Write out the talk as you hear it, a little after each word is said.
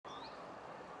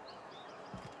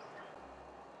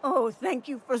Oh, thank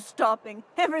you for stopping.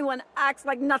 Everyone acts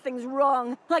like nothing's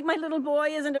wrong, like my little boy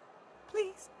isn't.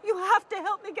 Please, you have to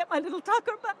help me get my little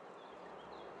Tucker back.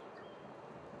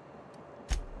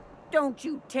 Don't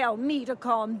you tell me to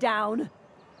calm down.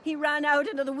 He ran out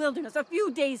into the wilderness a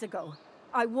few days ago.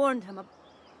 I warned him.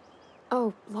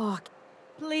 Oh, look.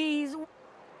 Please.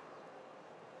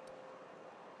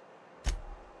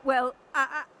 Well,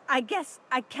 I guess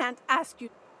I can't ask you.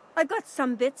 I've got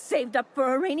some bits saved up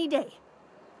for a rainy day.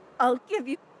 I'll give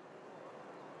you...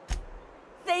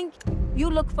 You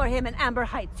look for him in Amber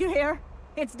Heights, you hear?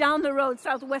 It's down the road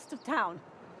southwest of town.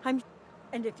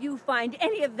 And if you find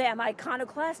any of them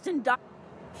iconoclast and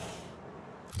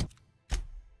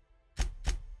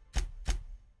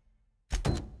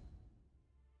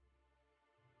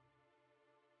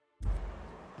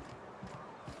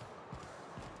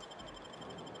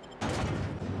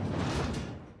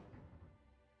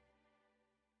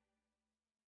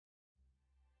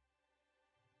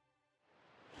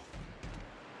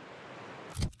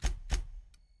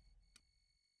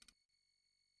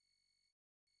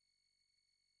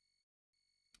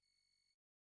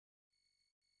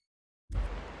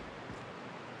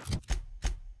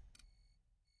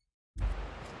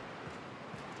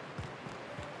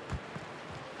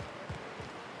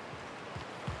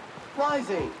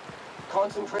Rising.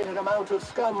 Concentrated amount of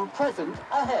scum present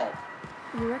ahead.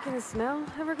 You reckon the smell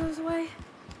ever goes away?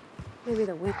 Maybe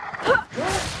the wind.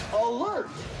 Dirt alert!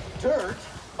 Dirt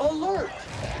alert!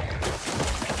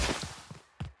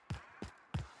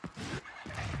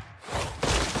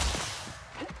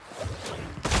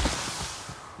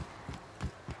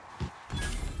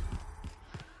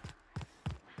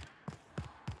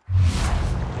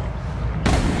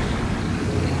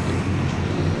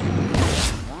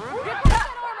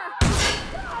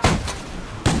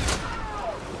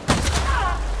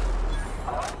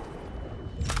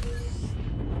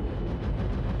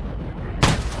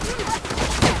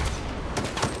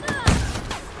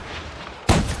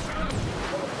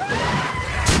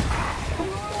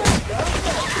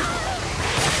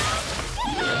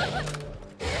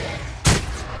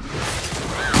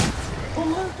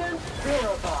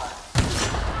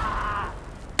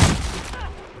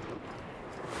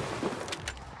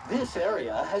 This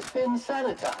area has been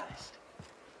sanitized.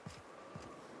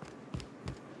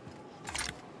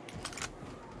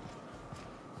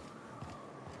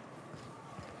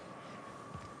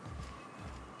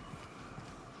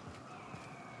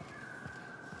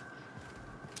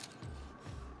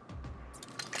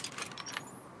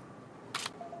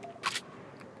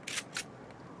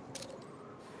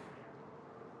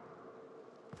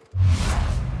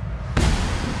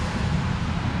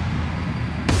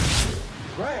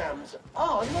 Rams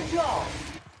on the job.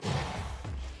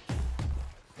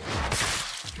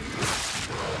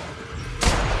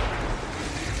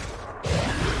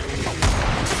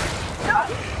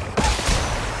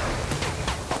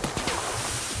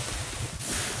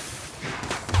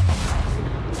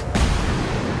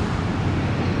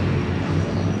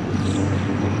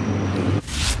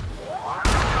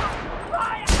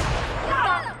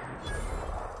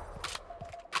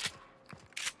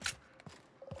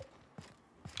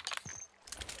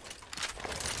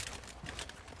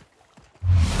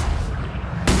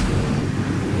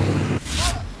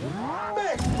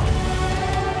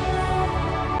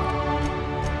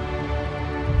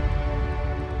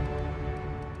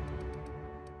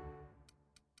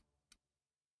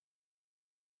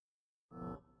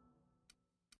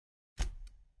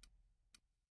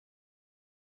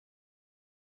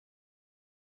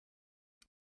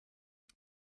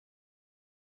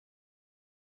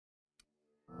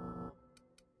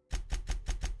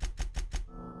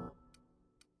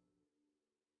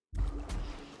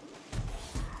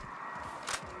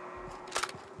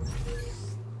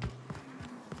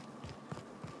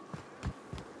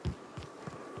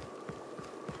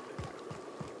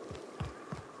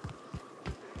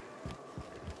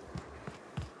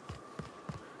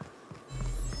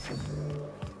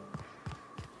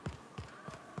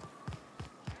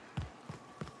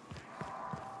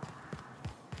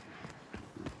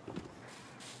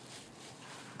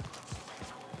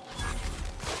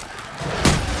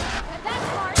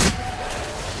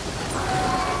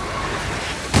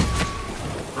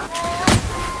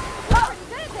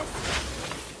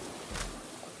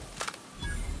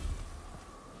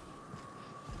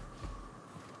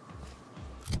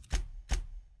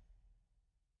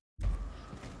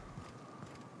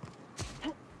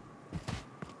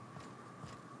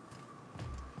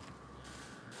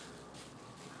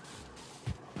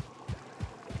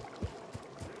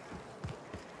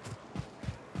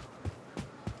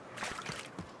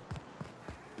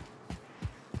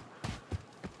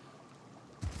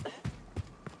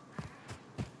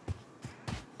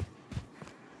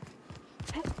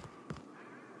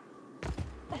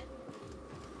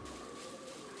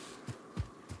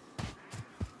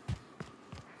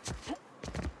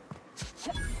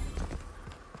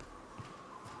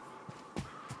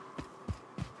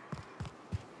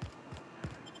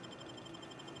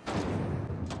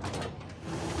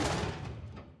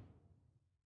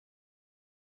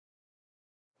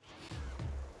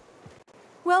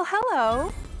 Well,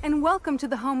 hello, and welcome to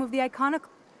the home of the iconic.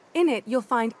 In it, you'll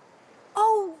find.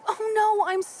 Oh no,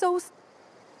 I'm so.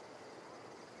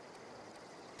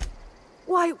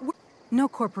 Why, no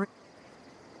corporate.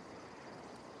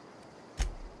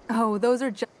 Oh, those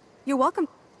are just. You're welcome.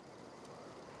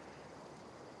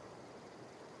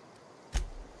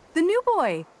 The new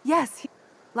boy. Yes.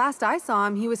 Last I saw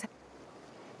him, he was.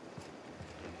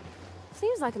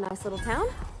 Seems like a nice little town.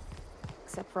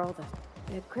 Except for all the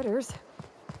dead critters.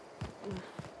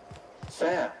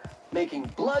 Sam, making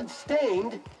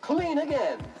blood-stained clean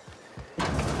again.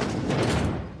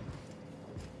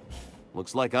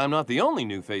 Looks like I'm not the only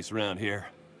new face around here.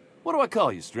 What do I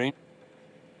call you, stranger?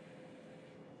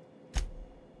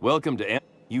 Welcome to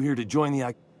You here to join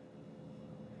the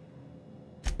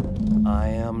I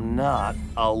am not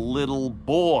a little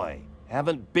boy.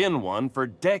 Haven't been one for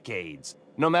decades.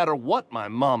 No matter what my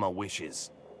mama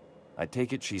wishes. I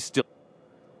take it she's still...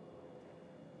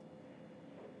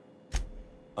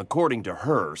 According to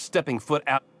her, stepping foot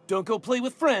out... Don't go play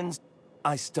with friends.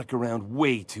 I stuck around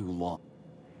way too long.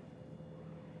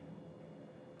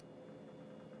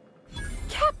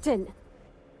 Captain!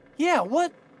 Yeah,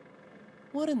 what?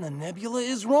 What in the nebula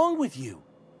is wrong with you?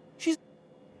 She's...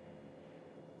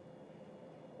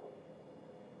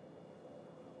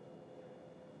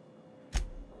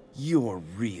 You're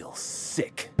real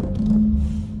sick.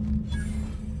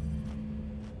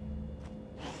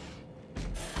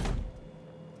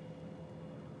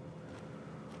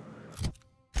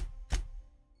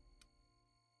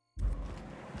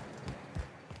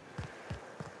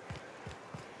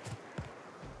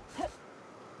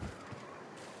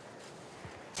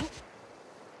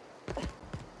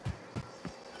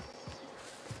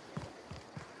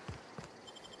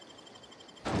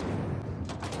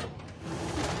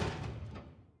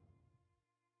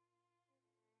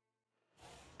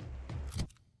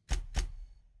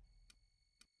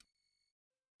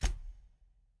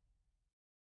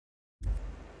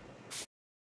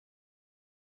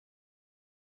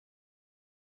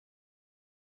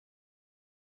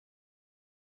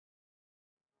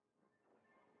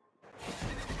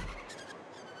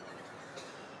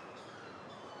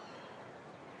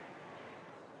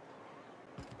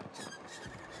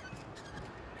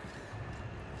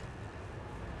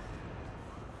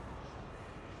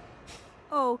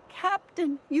 Oh,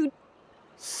 Captain, you...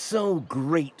 So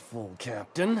grateful,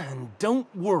 Captain. And don't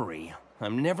worry,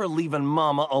 I'm never leaving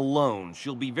Mama alone.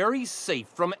 She'll be very safe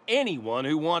from anyone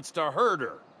who wants to hurt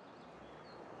her.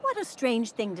 What a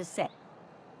strange thing to say.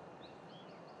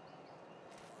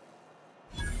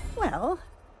 Well...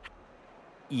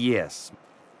 Yes.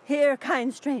 Here,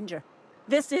 kind stranger.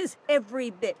 This is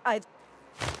every bit I've...